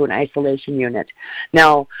him into an isolation unit.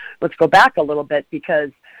 Now, let's go back a little bit,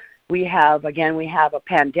 because we have a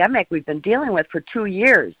pandemic we've been dealing with for 2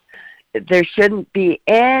 years. there shouldn't be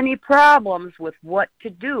any problems with what to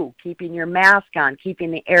do, keeping your mask on,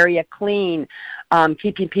 keeping the area clean,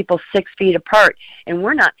 keeping people 6 feet apart. And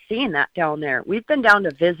we're not seeing that down there. We've been down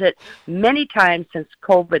to visit many times since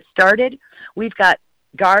COVID started. We've got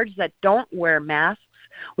guards that don't wear masks.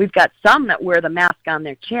 We've got some that wear the mask on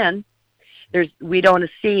their chin. We don't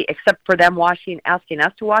see, except for them asking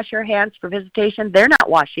us to wash our hands for visitation, they're not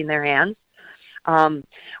washing their hands.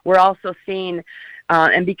 We're also seeing,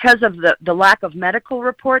 and because of the lack of medical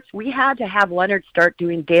reports, we had to have Leonard start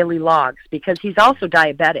doing daily logs because he's also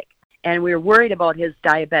diabetic. And we were worried about his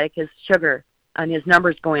sugar and his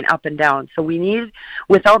numbers going up and down. So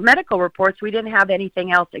without medical reports, we didn't have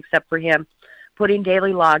anything else except for him putting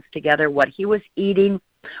daily logs together, what he was eating,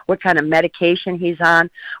 what kind of medication he's on,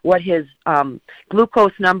 what his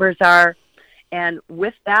glucose numbers are. And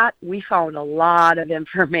with that, we found a lot of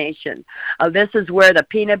information. This is where the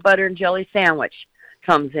peanut butter and jelly sandwich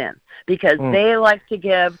comes in, because they like to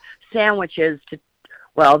give sandwiches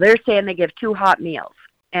they're saying they give 2 hot meals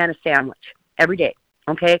and a sandwich every day.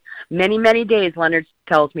 Okay? Many, many days, Leonard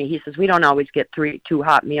tells me, he says, we don't always get 2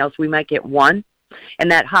 hot meals. We might get 1.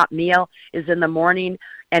 And that hot meal is in the morning,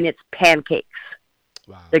 and it's pancakes.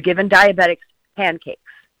 Wow. They're giving diabetics pancakes,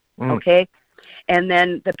 okay? And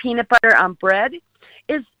then the peanut butter on bread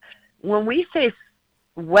is, when we say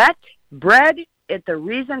wet bread, the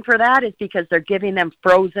reason for that is because they're giving them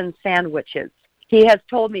frozen sandwiches. He has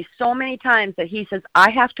told me so many times that he says, I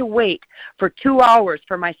have to wait for 2 hours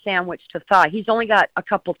for my sandwich to thaw. He's only got a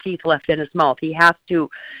couple teeth left in his mouth. He has to,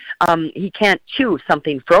 he can't chew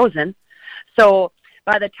something frozen. So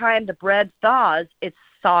by the time the bread thaws, it's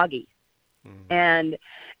soggy. And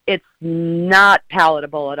it's not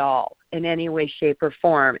palatable at all in any way, shape, or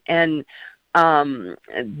form. And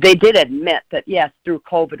they did admit that, yes, through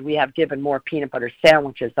COVID, we have given more peanut butter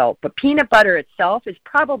sandwiches out. But peanut butter itself is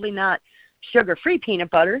probably not sugar-free peanut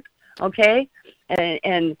butter, okay?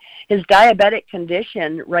 And his diabetic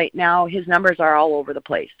condition right now, his numbers are all over the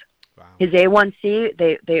place. Wow. His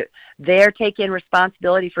A1C, they're taking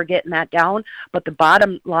responsibility for getting that down. But the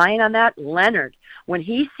bottom line on that, Leonard, when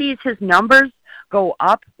he sees his numbers go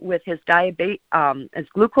up with his his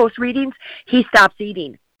glucose readings, he stops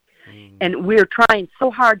eating. And we're trying so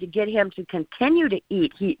hard to get him to continue to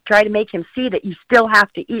eat. Try to make him see that you still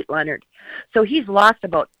have to eat, Leonard. So he's lost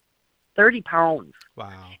about 30 pounds.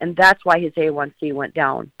 Wow. And that's why his A1C went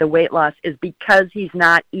down. The weight loss is because he's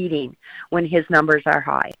not eating when his numbers are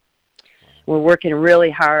high. We're working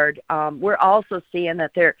really hard. We're also seeing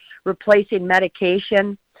that they're replacing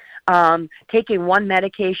medication, taking one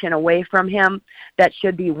medication away from him that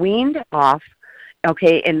should be weaned off.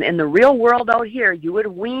 Okay, in the real world out here, you would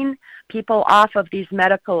wean people off of these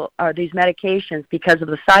medications because of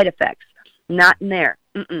the side effects. Not in there.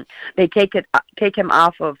 They take him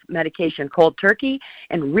off of medication cold turkey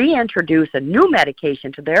and reintroduce a new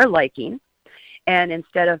medication to their liking. And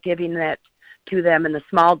instead of giving that to them in the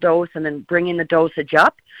small dose and then bringing the dosage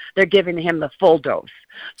up, they're giving him the full dose.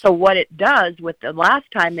 So what it does, with the last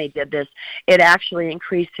time they did this, it actually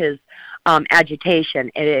increased his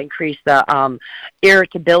agitation. It increased the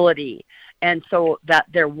irritability. And so that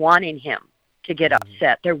they're wanting him to get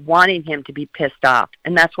upset. They're wanting him to be pissed off.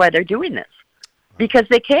 And that's why they're doing this. Because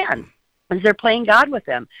they can. Because they're playing God with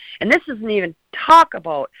them. And this isn't even talk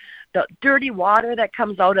about the dirty water that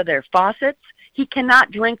comes out of their faucets. He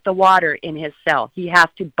cannot drink the water in his cell. He has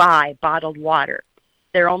to buy bottled water.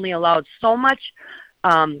 They're only allowed so much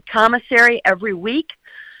commissary every week.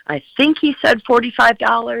 I think he said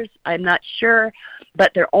 $45. I'm not sure.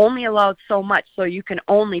 But they're only allowed so much, so you can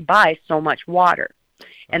only buy so much water.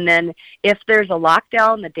 And then if there's a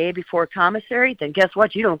lockdown the day before commissary, then guess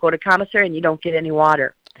what? You don't go to commissary and you don't get any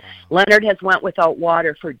water. Leonard has went without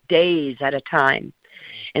water for days at a time.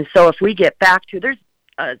 And so if we get back to,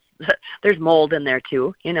 there's mold in there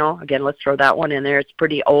too, again, let's throw that one in there. It's a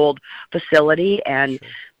pretty old facility. And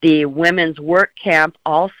the women's work camp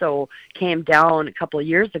also came down a couple of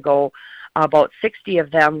years ago, about 60 of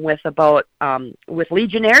them with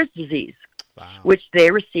Legionnaire's disease. Wow. Which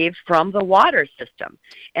they received from the water system.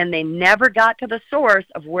 And they never got to the source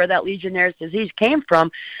of where that Legionnaire's disease came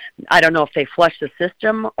from. I don't know if they flushed the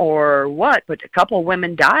system or what, but a couple of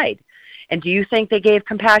women died. And do you think they gave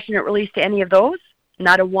compassionate release to any of those?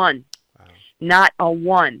 Not a one. Wow. Not a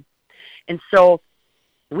one. And so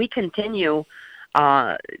we continue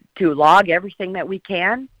to log everything that we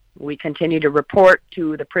can. We continue to report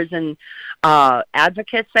to the prison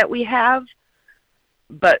advocates that we have.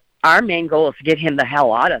 But our main goal is to get him the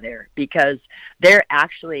hell out of there, because they're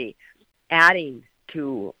actually adding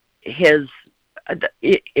to his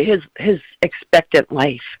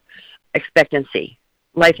expectancy.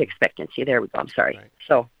 life expectancy. There we go. I'm sorry. Right.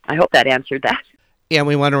 So I hope that answered that. And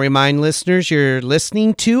we want to remind listeners you're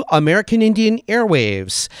listening to American Indian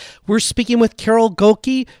Airwaves. We're speaking with Carol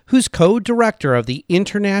Gohlke, who's co-director of the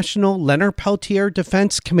International Leonard Peltier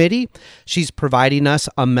Defense Committee. She's providing us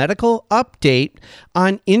a medical update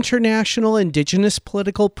on international Indigenous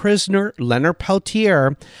political prisoner Leonard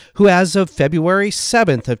Peltier, who as of February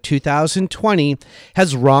 7th of 2020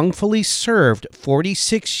 has wrongfully served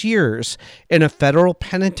 46 years in a federal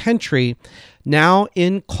penitentiary now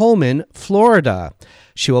in Coleman, Florida.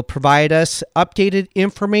 She will provide us updated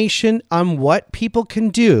information on what people can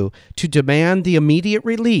do to demand the immediate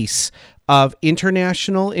release of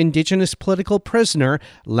international Indigenous political prisoner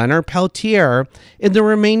Leonard Peltier in the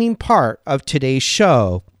remaining part of today's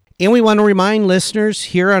show. And we want to remind listeners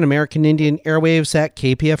here on American Indian Airwaves that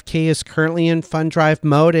KPFK is currently in fund drive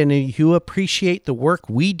mode, and if you appreciate the work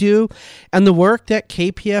we do and the work that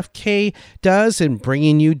KPFK does in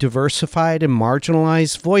bringing you diversified and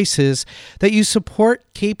marginalized voices, that you support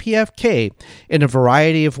KPFK in a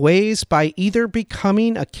variety of ways by either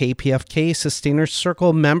becoming a KPFK Sustainer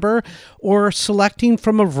Circle member or selecting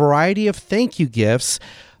from a variety of thank you gifts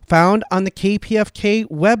found on the KPFK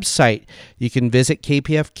website. You can visit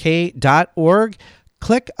kpfk.org,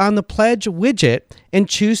 click on the pledge widget, and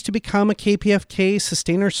choose to become a KPFK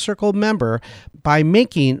Sustainer Circle member by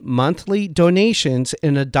making monthly donations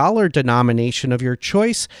in a dollar denomination of your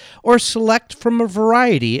choice, or select from a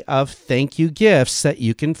variety of thank you gifts that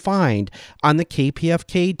you can find on the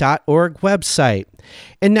kpfk.org website.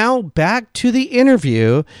 And now back to the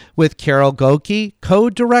interview with Carol Gohlke,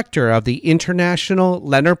 co-director of the International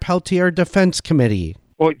Leonard Peltier Defense Committee.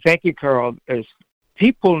 Well, thank you, Carol. As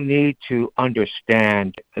people need to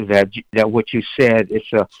understand that what you said, it's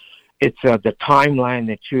the timeline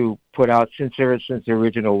that you put out since the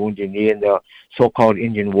original Wounded Knee and the so-called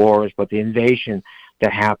Indian Wars, but the invasion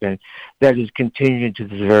that happened, that is continuing to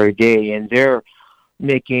this very day. And they're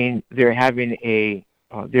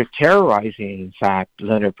terrorizing, in fact,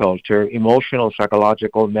 Leonard Peltier, emotional,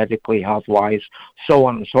 psychological, medically, health-wise, so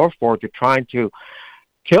on and so forth. They're trying to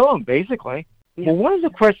kill him, basically. Yeah. Well, one of the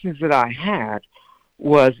questions that I had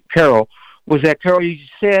was, Carol, you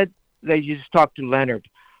said that you just talked to Leonard.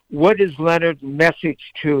 What is Leonard's message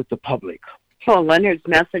to the public? Well, Leonard's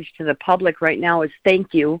message to the public right now is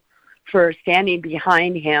thank you for standing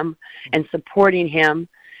behind him and supporting him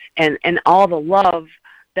and all the love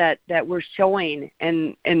that we're showing.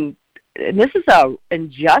 And this is a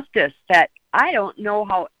injustice that I don't know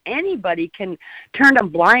how anybody can turn a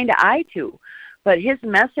blind eye to. But his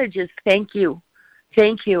message is thank you.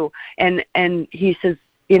 Thank you. And he says,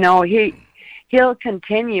 he'll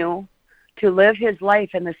continue to live his life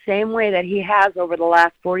in the same way that he has over the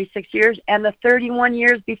last 46 years, and the 31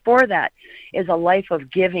 years before that is a life of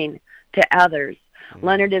giving to others. Mm-hmm.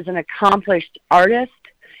 Leonard is an accomplished artist,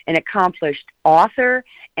 an accomplished author,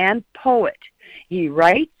 and poet. He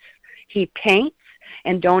writes, he paints,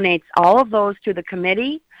 and donates all of those to the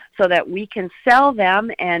committee so that we can sell them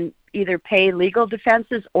and either pay legal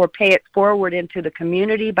defenses or pay it forward into the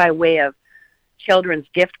community by way of children's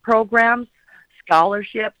gift programs,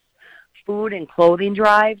 scholarships, food and clothing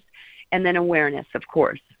drives, and then awareness, of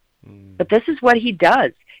course. Mm. But this is what he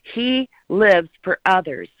does. He lives for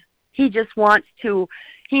others. He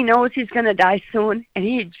knows he's going to die soon, and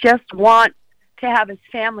he just wants to have his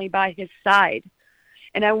family by his side.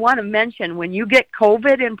 And I want to mention, when you get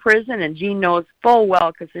COVID in prison, and Jean knows full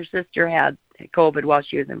well because her sister had COVID while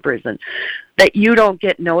she was in prison, that you don't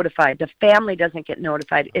get notified. The family doesn't get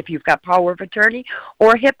notified if you've got power of attorney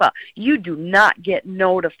or HIPAA. You do not get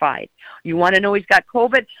notified. You want to know he's got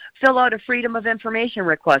COVID? Fill out a Freedom of Information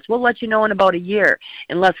request. We'll let you know in about a year,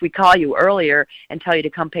 unless we call you earlier and tell you to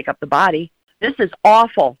come pick up the body. This is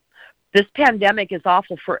awful. This pandemic is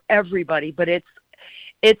awful for everybody, but it's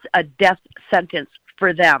a death sentence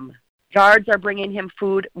for them. Guards are bringing him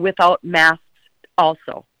food without masks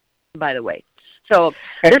also, by the way. So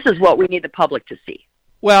this is what we need the public to see.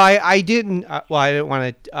 Well, I didn't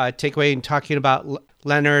want to take away in talking about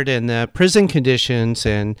Leonard and the prison conditions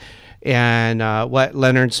and what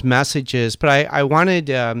Leonard's message is, but I wanted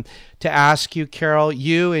to ask you, Carol,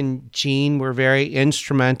 you and Jean were very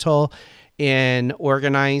instrumental in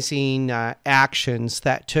organizing actions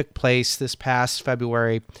that took place this past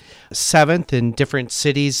February 7th in different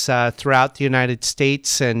cities throughout the United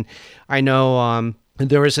States. And I know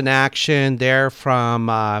there was an action there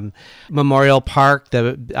from Memorial Park,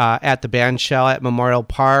 at the bandshell at Memorial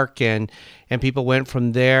Park, and people went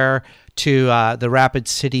from there to the Rapid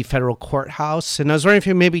City Federal Courthouse. And I was wondering if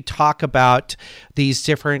you maybe talk about these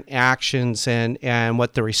different actions and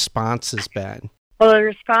what the response has been. Well, the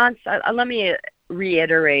response, let me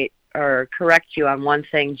reiterate or correct you on one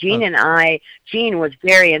thing. Jean was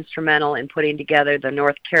very instrumental in putting together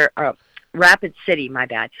the Rapid City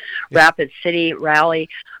rally.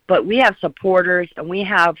 But we have supporters, and we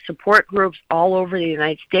have support groups all over the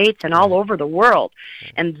United States and all over the world,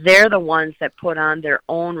 and they're the ones that put on their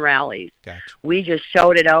own rallies. Gotcha. We just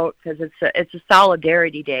showed it out because it's a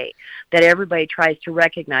solidarity day that everybody tries to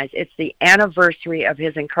recognize. It's the anniversary of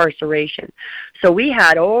his incarceration. So we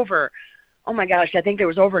had I think there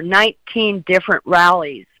was over 19 different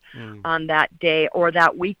rallies on that day or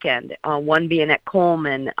that weekend, one being at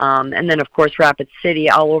Coleman, and then, of course, Rapid City,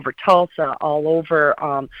 all over Tulsa, all over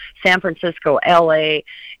San Francisco, L.A.,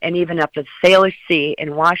 and even up to Salish Sea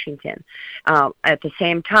in Washington. At the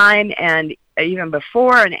same time, and even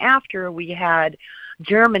before and after, we had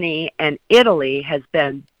Germany and Italy has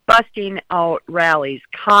been busting out rallies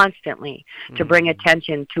constantly to bring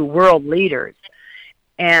attention to world leaders.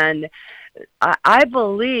 And I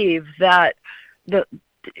believe that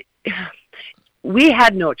we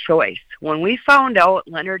had no choice. When we found out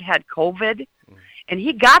Leonard had COVID, and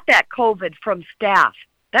he got that COVID from staff,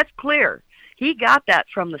 that's clear. He got that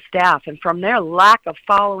from the staff and from their lack of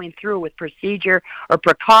following through with procedure or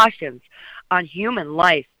precautions on human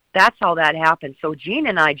life. That's how that happened. So Jean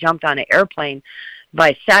and I jumped on an airplane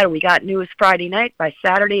by Saturday. We got news Friday night. By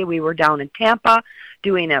Saturday, we were down in Tampa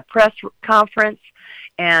doing a press conference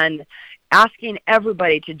and asking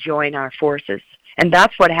everybody to join our forces. And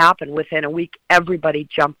that's what happened. Within a week, everybody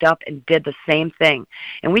jumped up and did the same thing.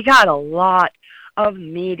 And we got a lot of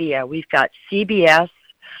media. We've got CBS,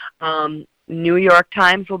 New York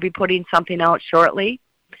Times will be putting something out shortly,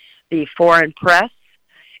 the Foreign Press,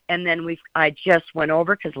 and then I just went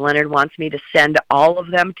over because Leonard wants me to send all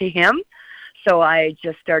of them to him. So I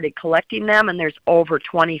just started collecting them, and there's over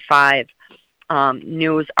 25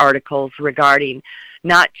 news articles regarding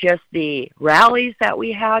not just the rallies that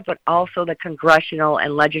we had, but also the congressional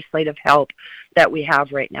and legislative help that we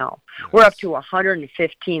have right now. Nice. We're up to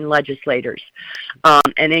 115 legislators,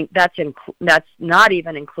 and that's not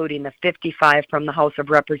even including the 55 from the House of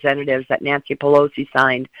Representatives that Nancy Pelosi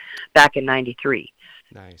signed back in '93.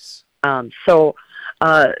 Nice. So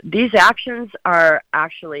these actions are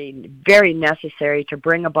actually very necessary to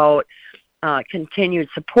bring about continued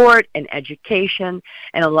support and education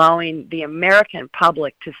and allowing the American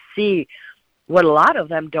public to see what a lot of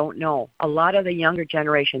them don't know. A lot of the younger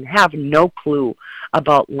generation have no clue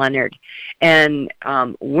about Leonard. And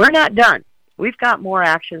we're not done. We've got more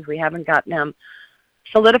actions. We haven't gotten them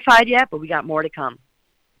solidified yet, but we got more to come.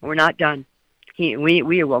 We're not done. We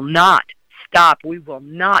will not stop. We will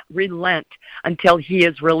not relent until he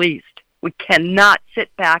is released. We cannot sit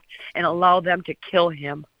back and allow them to kill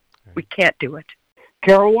him. We can't do it.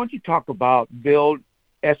 Carol, why don't you talk about Bill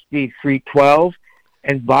SB 312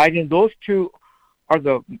 and Biden? Those two are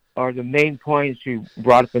the main points you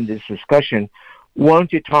brought up in this discussion. Why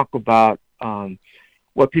don't you talk about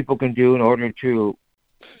what people can do in order to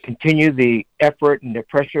continue the effort and the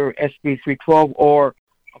pressure, SB 312, or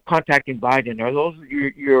contacting Biden? Are those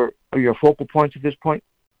your focal points at this point?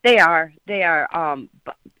 They are.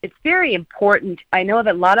 But it's very important. I know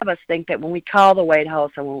that a lot of us think that when we call the White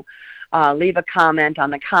House and we'll leave a comment on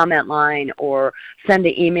the comment line or send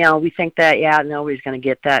an email, we think that, nobody's going to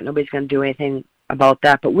get that. Nobody's going to do anything about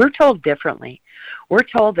that. But we're told differently. We're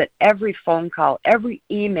told that every phone call, every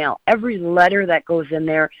email, every letter that goes in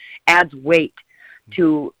there adds weight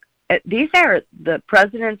to. These are the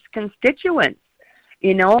president's constituents.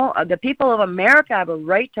 You know, the people of America have a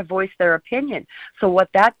right to voice their opinion. So what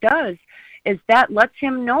that does is that lets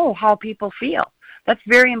him know how people feel. That's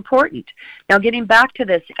very important. Now, getting back to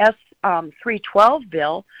this S312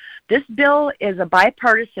 bill, this bill is a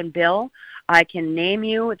bipartisan bill. I can name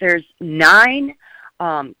you. There's 9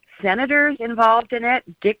 senators involved in it.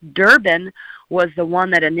 Dick Durbin was the one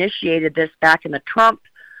that initiated this back in the Trump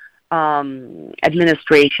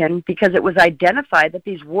administration, because it was identified that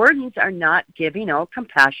these wardens are not giving out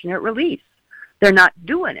compassionate release. They're not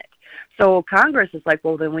doing it. So Congress is like,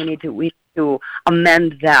 well, then we need to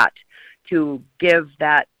amend that to give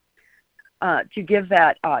that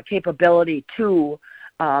capability to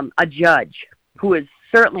a judge who is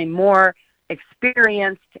certainly more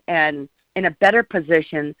experienced and in a better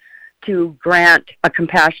position to grant a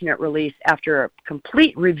compassionate release after a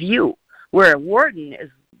complete review, where a warden is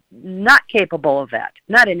not capable of that,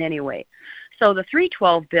 not in any way. So the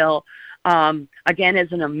 312 bill, again,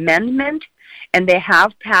 is an amendment, and they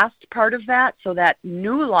have passed part of that so that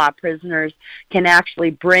new law prisoners can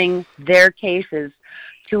actually bring their cases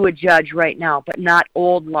to a judge right now, but not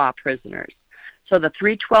old law prisoners. So the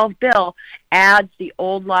 312 bill adds the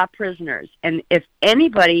old law prisoners. And if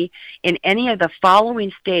anybody in any of the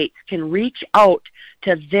following states can reach out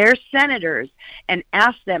to their senators and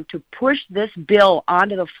ask them to push this bill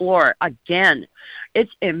onto the floor again,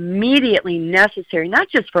 it's immediately necessary, not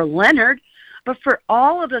just for Leonard, but for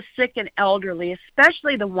all of the sick and elderly,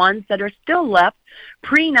 especially the ones that are still left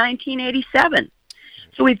pre-1987.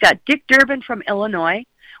 So we've got Dick Durbin from Illinois.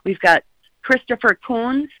 We've got Christopher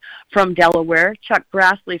Coons from Delaware, Chuck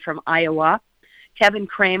Grassley from Iowa, Kevin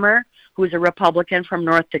Kramer, who is a Republican from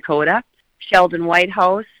North Dakota, Sheldon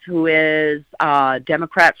Whitehouse, who is a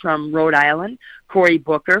Democrat from Rhode Island, Cory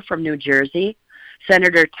Booker from New Jersey,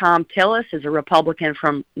 Senator Tom Tillis is a Republican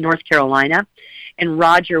from North Carolina, and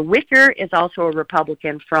Roger Wicker is also a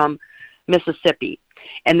Republican from Mississippi.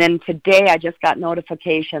 And then today I just got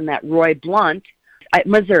notification that Roy Blunt,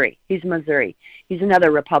 Missouri. He's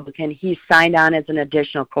another Republican. He's signed on as an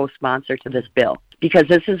additional co-sponsor to this bill because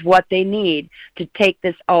this is what they need to take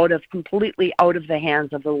this completely out of the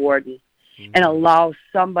hands of the warden and allow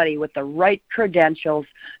somebody with the right credentials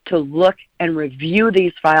to look and review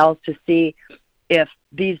these files to see if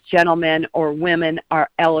these gentlemen or women are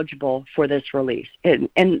eligible for this release. And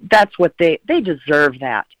that's what they deserve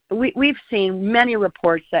that. We've seen many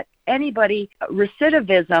reports that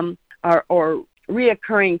recidivism or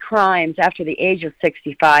reoccurring crimes after the age of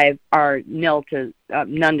 65 are none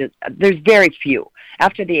to, there's very few.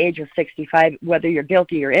 After the age of 65, whether you're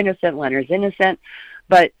guilty or innocent, Leonard's innocent,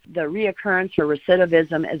 but the reoccurrence or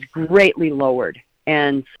recidivism is greatly lowered.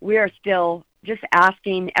 And we are still just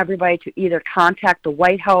asking everybody to either contact the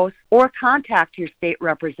White House or contact your state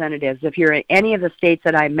representatives. If you're in any of the states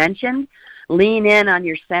that I mentioned, lean in on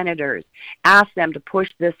your senators. Ask them to push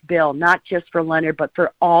this bill, not just for Leonard, but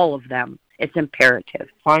for all of them. It's imperative.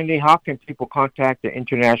 Finally, how can people contact the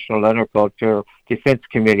International Leonard Peltier Defense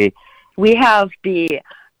Committee? We have the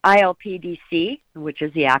ILPDC, which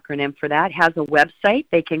is the acronym for that, has a website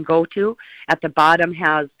they can go to. At the bottom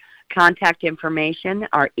has contact information,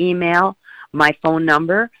 our email, my phone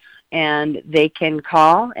number, and they can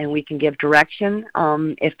call and we can give direction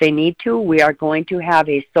if they need to. We are going to have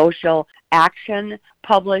a social action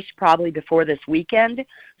published probably before this weekend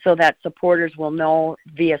so that supporters will know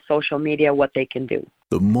via social media what they can do.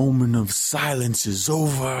 The moment of silence is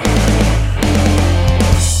over.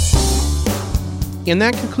 And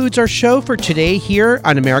that concludes our show for today here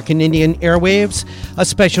on American Indian Airwaves. A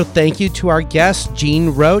special thank you to our guests,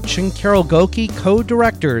 Jean Roach and Carol Goki,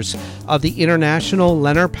 co-directors of the International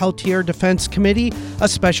Leonard Peltier Defense Committee. A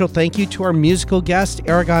special thank you to our musical guests,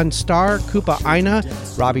 Aragon Starr, Koopa Aina,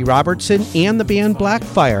 Robbie Robertson, and the band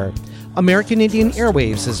Blackfire. American Indian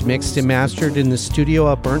Airwaves is mixed and mastered in the studio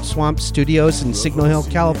of Burnt Swamp Studios in Signal Hill,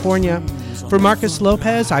 California. For Marcus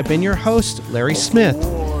Lopez, I've been your host, Larry Smith.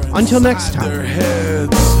 Until next time. Their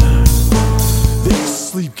heads, they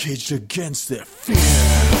sleep caged against their fear.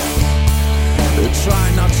 They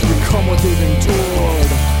try not to become what they've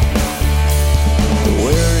endured. They're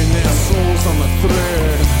wearing their souls on the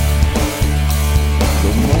thread.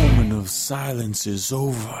 The moment of silence is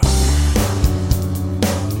over.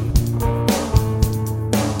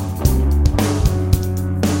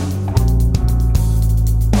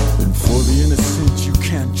 And for the innocent you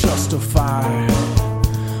can't justify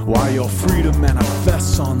why your freedom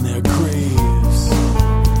manifests on their graves.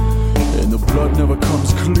 And the blood never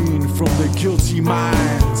comes clean from their guilty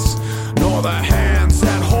minds, nor the hands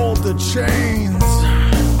that hold the chains.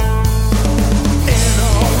 In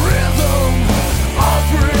a rhythm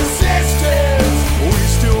of resistance, we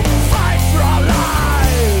still fight for our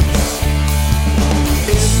lives.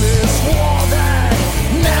 In this war that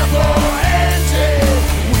never ended,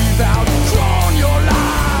 we've outgrown your lives.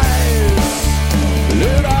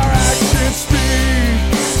 Let our actions speak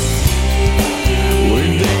when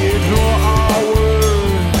they ignore our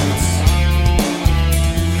words.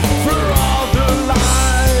 For all the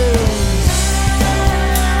lies,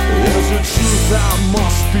 there's a truth that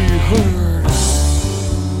must be heard.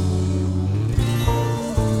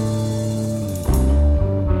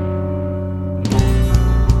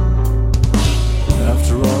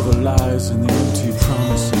 After all the lies and the empty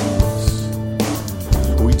promises,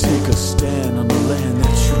 we take a stand on the land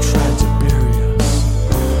that you tried to bury us.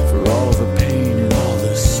 For all the pain and all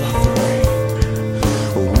the suffering,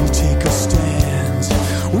 we take a stand.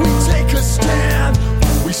 We take a stand.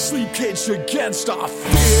 We sleep caged against our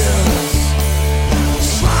fears.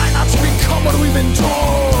 Try not to become what we've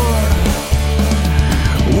endured.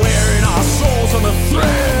 Wearing our souls on the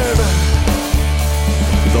thread.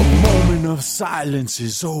 The moment of silence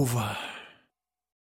is over.